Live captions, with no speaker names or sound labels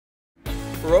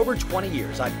For over 20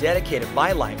 years, I've dedicated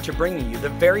my life to bringing you the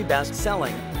very best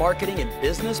selling, marketing, and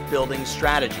business building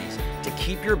strategies to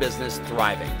keep your business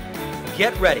thriving.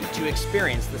 Get ready to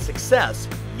experience the success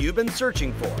you've been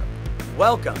searching for.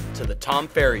 Welcome to the Tom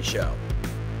Ferry Show.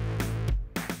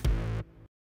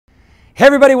 Hey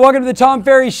everybody, welcome to the Tom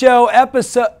Ferry Show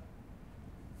episode.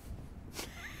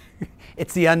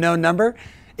 It's the unknown number.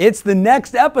 It's the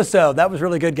next episode. That was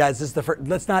really good, guys. This is the first.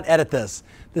 Let's not edit this.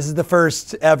 This is the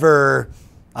first ever.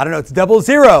 I don't know. It's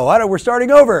 00. We're starting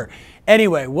over.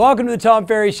 Anyway, welcome to the Tom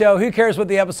Ferry Show. Who cares what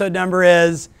the episode number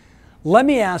is? Let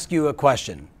me ask you a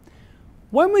question.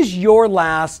 When was your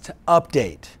last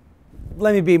update?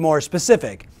 Let me be more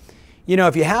specific. You know,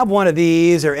 if you have one of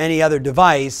these or any other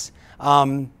device,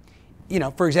 for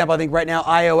example, I think right now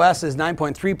iOS is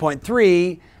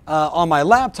 9.3.3. On my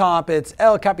laptop, it's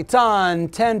El Capitan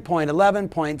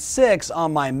 10.11.6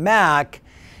 on my Mac.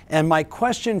 And my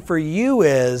question for you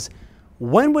is,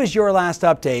 when was your last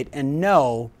update? And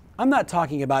no, I'm not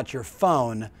talking about your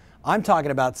phone. I'm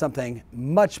talking about something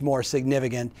much more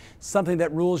significant, something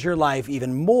that rules your life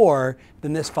even more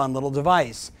than this fun little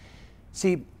device.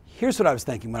 See, here's what I was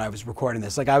thinking when I was recording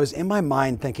this. Like, I was in my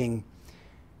mind thinking,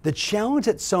 the challenge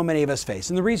that so many of us face,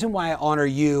 and the reason why I honor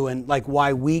you and like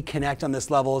why we connect on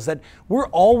this level, is that we're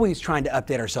always trying to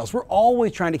update ourselves. We're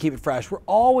always trying to keep it fresh. We're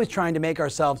always trying to make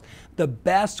ourselves the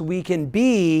best we can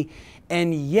be.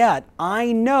 And yet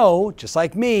I know, just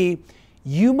like me,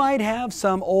 you might have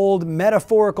some old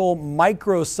metaphorical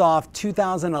Microsoft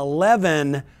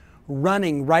 2011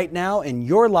 running right now in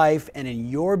your life and in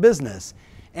your business.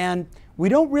 And we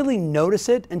don't really notice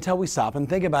it until we stop and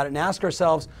think about it and ask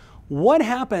ourselves, what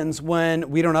happens when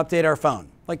we don't update our phone?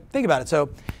 Like, think about it. So,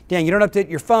 Dan, you don't update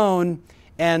your phone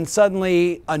and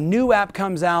suddenly a new app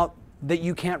comes out that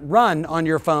you can't run on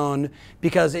your phone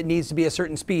because it needs to be a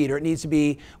certain speed or it needs to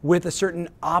be with a certain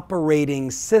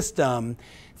operating system.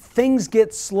 Things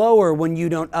get slower when you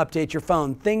don't update your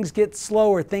phone. Things get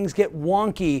slower, things get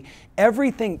wonky.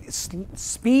 Everything,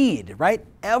 speed, right?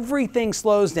 Everything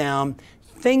slows down.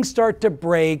 Things start to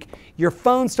break. Your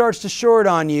phone starts to short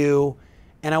on you.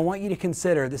 And I want you to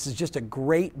consider, this is just a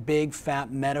great big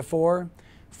fat metaphor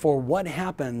for what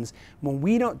happens when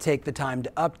we don't take the time to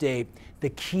update the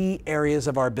key areas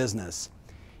of our business.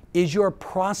 Is your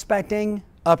prospecting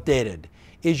updated?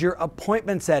 Is your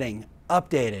appointment setting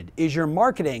updated? Is your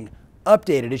marketing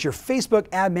updated? Is your Facebook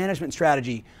ad management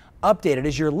strategy updated?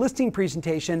 Is your listing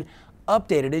presentation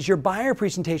updated? Is your buyer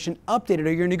presentation updated?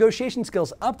 Are your negotiation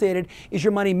skills updated? Is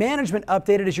your money management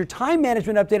updated? Is your time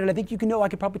management updated? I think you can know I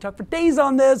could probably talk for days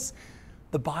on this.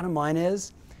 The bottom line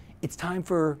is, it's time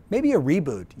for maybe a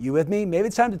reboot. You with me? Maybe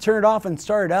it's time to turn it off and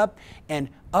start it up and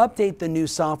update the new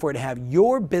software to have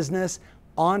your business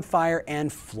on fire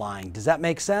and flying. Does that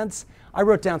make sense? I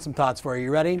wrote down some thoughts for you.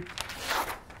 You ready?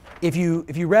 If you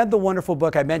read the wonderful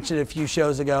book I mentioned a few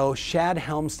shows ago, Shad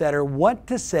Helmstetter, What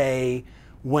to Say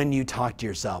When You Talk to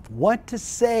Yourself. What to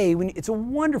say when it's a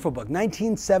wonderful book.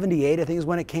 1978, I think, is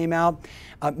when it came out.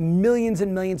 Millions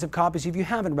and millions of copies. If you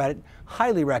haven't read it,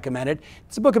 highly recommend it.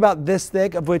 It's a book about this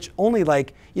thick, of which only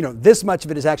this much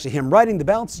of it is actually him writing. The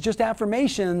balance is just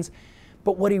affirmations.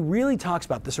 But what he really talks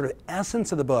about, the sort of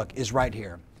essence of the book, is right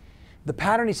here. The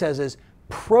pattern, he says, is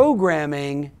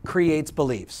programming creates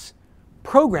beliefs.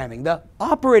 Programming, the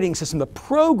operating system, the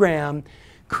program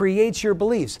creates your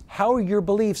beliefs. How are your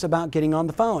beliefs about getting on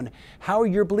the phone? How are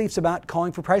your beliefs about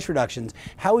calling for price reductions?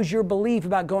 How is your belief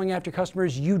about going after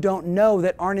customers you don't know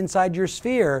that aren't inside your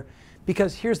sphere?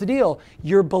 Because here's the deal,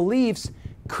 your beliefs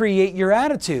create your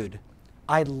attitude.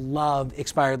 I love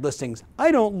expired listings.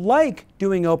 I don't like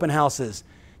doing open houses.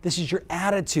 This is your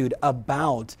attitude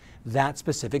about that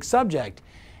specific subject.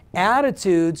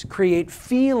 Attitudes create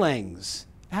feelings.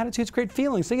 Attitudes create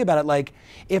feelings. Think about it. Like,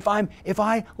 if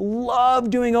I love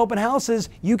doing open houses,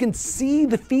 you can see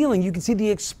the feeling, you can see the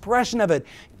expression of it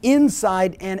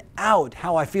inside and out,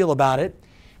 how I feel about it.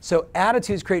 So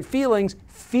attitudes create feelings.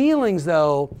 Feelings,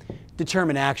 though,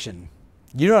 determine action.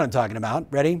 You know what I'm talking about.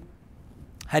 Ready?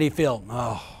 How do you feel?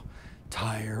 Oh,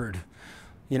 tired.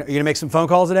 You know, you're gonna make some phone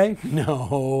calls today?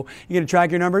 No. You gonna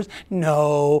track your numbers?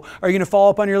 No. Are you gonna follow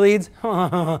up on your leads?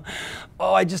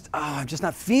 I'm just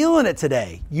not feeling it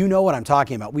today. You know what I'm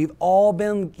talking about. We've all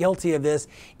been guilty of this.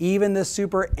 Even the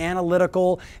super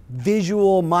analytical,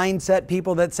 visual mindset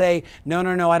people that say, no,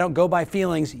 I don't go by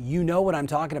feelings. You know what I'm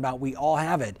talking about. We all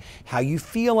have it. How you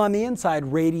feel on the inside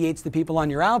radiates the people on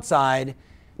your outside.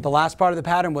 The last part of the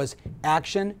pattern was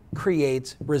action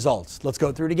creates results. Let's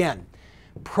go through it again.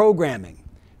 Programming.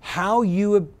 how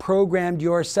you have programmed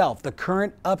yourself. The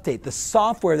current update, the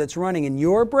software that's running in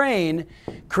your brain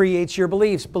creates your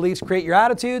beliefs. Beliefs create your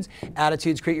attitudes.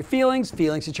 Attitudes create your feelings.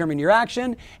 Feelings determine your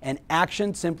action. And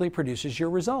action simply produces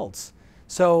your results.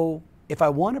 So if I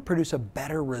want to produce a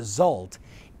better result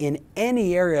in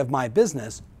any area of my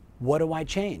business, what do I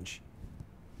change?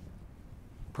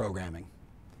 Programming.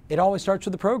 It always starts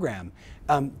with the program.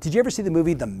 Did you ever see the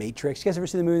movie The Matrix? You guys ever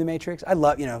see the movie The Matrix? I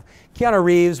love, Keanu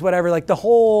Reeves, whatever. Like the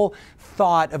whole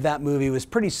thought of that movie was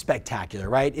pretty spectacular,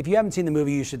 right? If you haven't seen the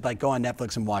movie, you should go on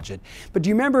Netflix and watch it. But do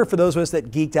you remember, for those of us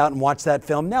that geeked out and watched that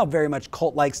film, now very much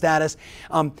cult-like status,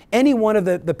 any one of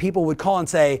the people would call and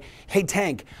say, hey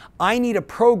Tank, I need a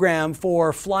program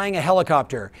for flying a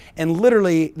helicopter. And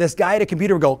literally this guy at a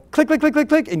computer would go click, click, click, click,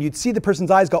 click, and you'd see the person's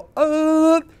eyes go,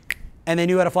 and they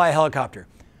knew how to fly a helicopter.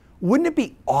 Wouldn't it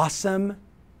be awesome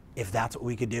if that's what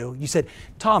we could do? You said,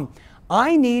 Tom,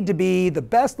 I need to be the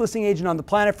best listing agent on the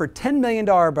planet for $10 million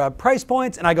price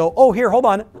points. And I go, oh, here, hold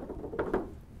on.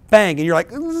 Bang. And you're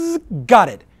like, got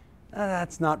it.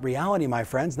 That's not reality, my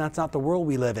friends. That's not the world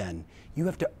we live in. You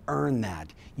have to earn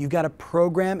that. You've got to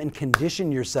program and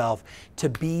condition yourself to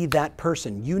be that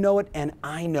person. You know it and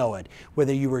I know it.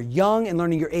 Whether you were young and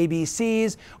learning your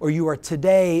ABCs, or you are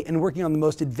today and working on the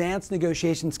most advanced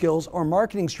negotiation skills or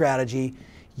marketing strategy,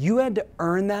 you had to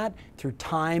earn that through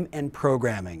time and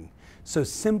programming. So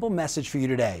simple message for you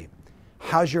today.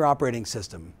 How's your operating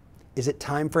system? Is it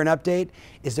time for an update?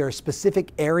 Is there a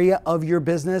specific area of your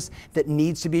business that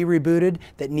needs to be rebooted,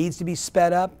 that needs to be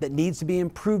sped up, that needs to be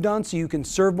improved on so you can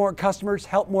serve more customers,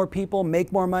 help more people,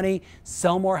 make more money,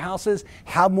 sell more houses,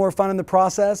 have more fun in the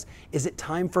process? Is it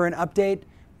time for an update?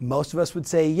 Most of us would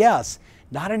say yes.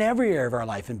 Not in every area of our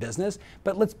life and business,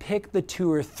 but let's pick the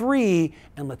 2 or 3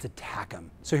 and let's attack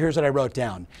them. So here's what I wrote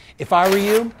down. If I were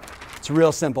you, it's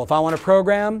real simple. If I want to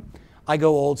program, I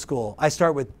go old school. I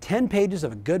start with 10 pages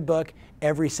of a good book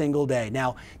every single day.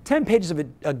 Now, 10 pages of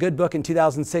a good book in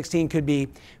 2016 could be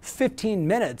 15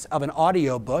 minutes of an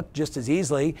audio book just as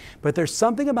easily, but there's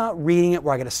something about reading it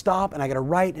where I got to stop and I got to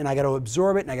write and I got to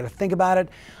absorb it and I got to think about it.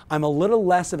 I'm a little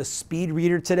less of a speed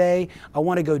reader today. I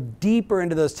want to go deeper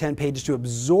into those 10 pages to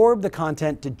absorb the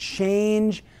content, to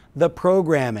change the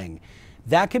programming.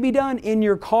 That can be done in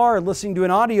your car listening to an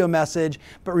audio message,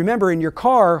 but remember, in your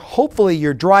car, hopefully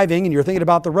you're driving and you're thinking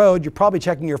about the road, you're probably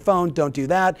checking your phone, don't do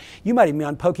that. You might even be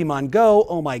on Pokemon Go,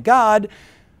 oh my God.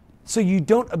 So you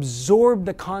don't absorb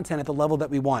the content at the level that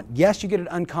we want. Yes, you get it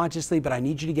unconsciously, but I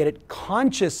need you to get it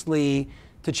consciously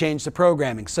to change the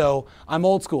programming. So I'm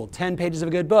old school, 10 pages of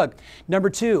a good book. Number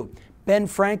 2, Ben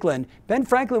Franklin. Ben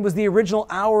Franklin was the original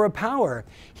Hour of Power.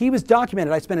 He was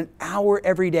documented. I spent an hour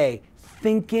every day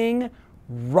thinking,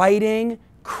 writing,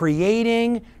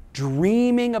 creating,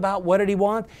 dreaming about what did he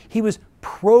want. He was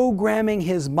programming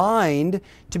his mind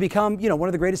to become, one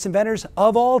of the greatest inventors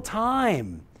of all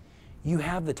time. You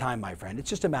have the time, my friend. It's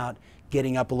just about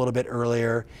getting up a little bit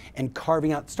earlier and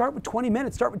carving out. Start with 20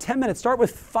 minutes, start with 10 minutes, start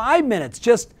with 5 minutes.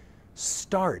 Just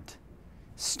start.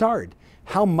 Start.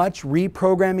 How much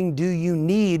reprogramming do you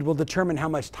need will determine how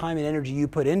much time and energy you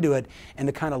put into it and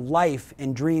the kind of life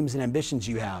and dreams and ambitions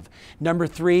you have. Number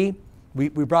 3, we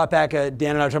brought back, Dan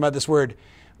and I were talking about this word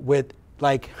with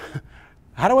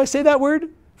how do I say that word?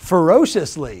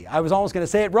 Ferociously. I was almost going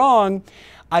to say it wrong.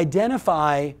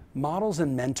 Identify models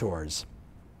and mentors.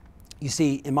 You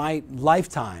see, in my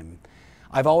lifetime,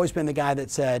 I've always been the guy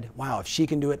that said, wow, if she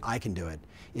can do it, I can do it.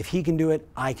 If he can do it,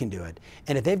 I can do it.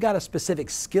 And if they've got a specific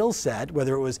skill set,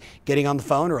 whether it was getting on the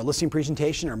phone or a listing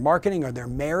presentation or marketing or their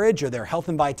marriage or their health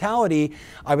and vitality,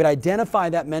 I would identify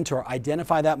that mentor,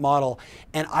 identify that model,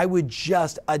 and I would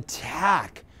just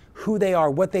attack who they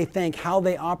are, what they think, how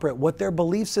they operate, what their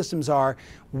belief systems are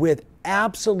with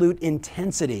absolute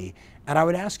intensity. And I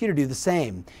would ask you to do the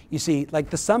same. You see, like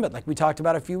the summit, like we talked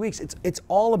about a few weeks, it's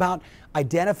all about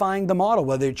identifying the model,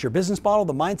 whether it's your business model,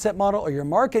 the mindset model, or your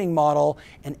marketing model,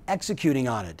 and executing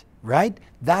on it, right?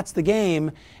 That's the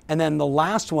game. And then the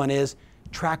last one is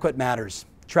track what matters.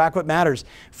 Track what matters.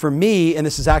 For me, and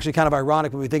this is actually kind of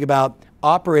ironic when we think about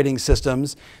operating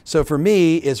systems. So for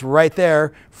me, it's right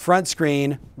there, front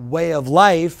screen, way of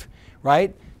life,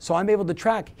 right? So I'm able to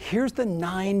track, here's the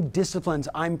 9 disciplines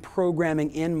I'm programming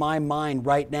in my mind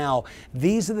right now.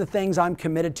 These are the things I'm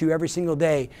committed to every single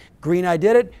day. Green, I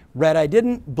did it. Red, I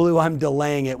didn't. Blue, I'm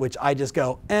delaying it, which I just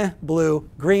go, blue,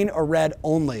 green, or red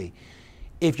only.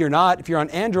 If you're on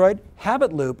Android,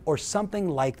 Habit Loop or something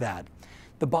like that.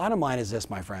 The bottom line is this,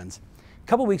 my friends. A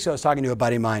couple weeks ago, I was talking to a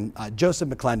buddy of mine, Joseph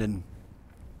McClendon.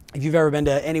 If you've ever been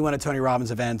to any one of Tony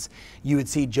Robbins' events, you would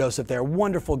see Joseph there.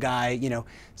 Wonderful guy, you know,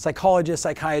 psychologist,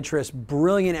 psychiatrist,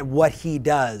 brilliant at what he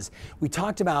does. We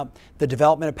talked about the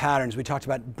development of patterns. We talked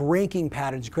about breaking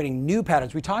patterns, creating new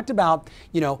patterns. We talked about,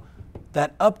 you know,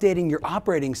 that updating your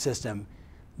operating system.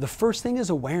 The first thing is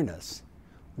awareness.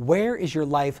 Where is your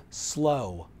life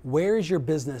slow? Where is your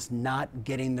business not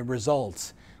getting the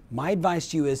results? My advice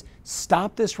to you is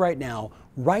stop this right now,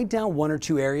 write down 1 or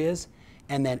 2 areas,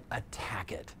 and then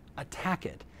attack it. Attack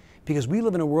it. Because we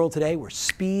live in a world today where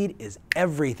speed is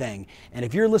everything. And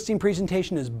if your listing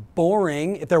presentation is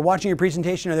boring, if they're watching your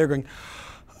presentation and they're going,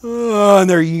 and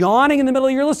they're yawning in the middle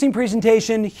of your listing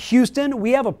presentation, Houston,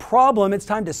 we have a problem. It's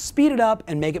time to speed it up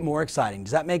and make it more exciting.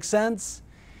 Does that make sense?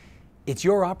 It's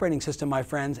your operating system, my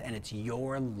friends, and it's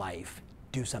your life.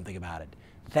 Do something about it.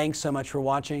 Thanks so much for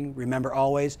watching. Remember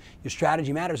always, your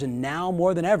strategy matters, and now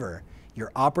more than ever,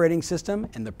 your operating system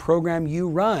and the program you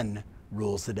run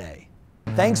rules the day.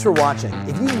 Thanks for watching.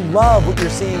 If you love what you're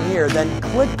seeing here, then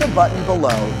click the button below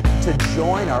to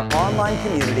join our online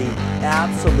community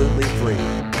absolutely free.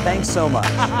 Thanks so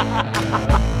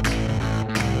much.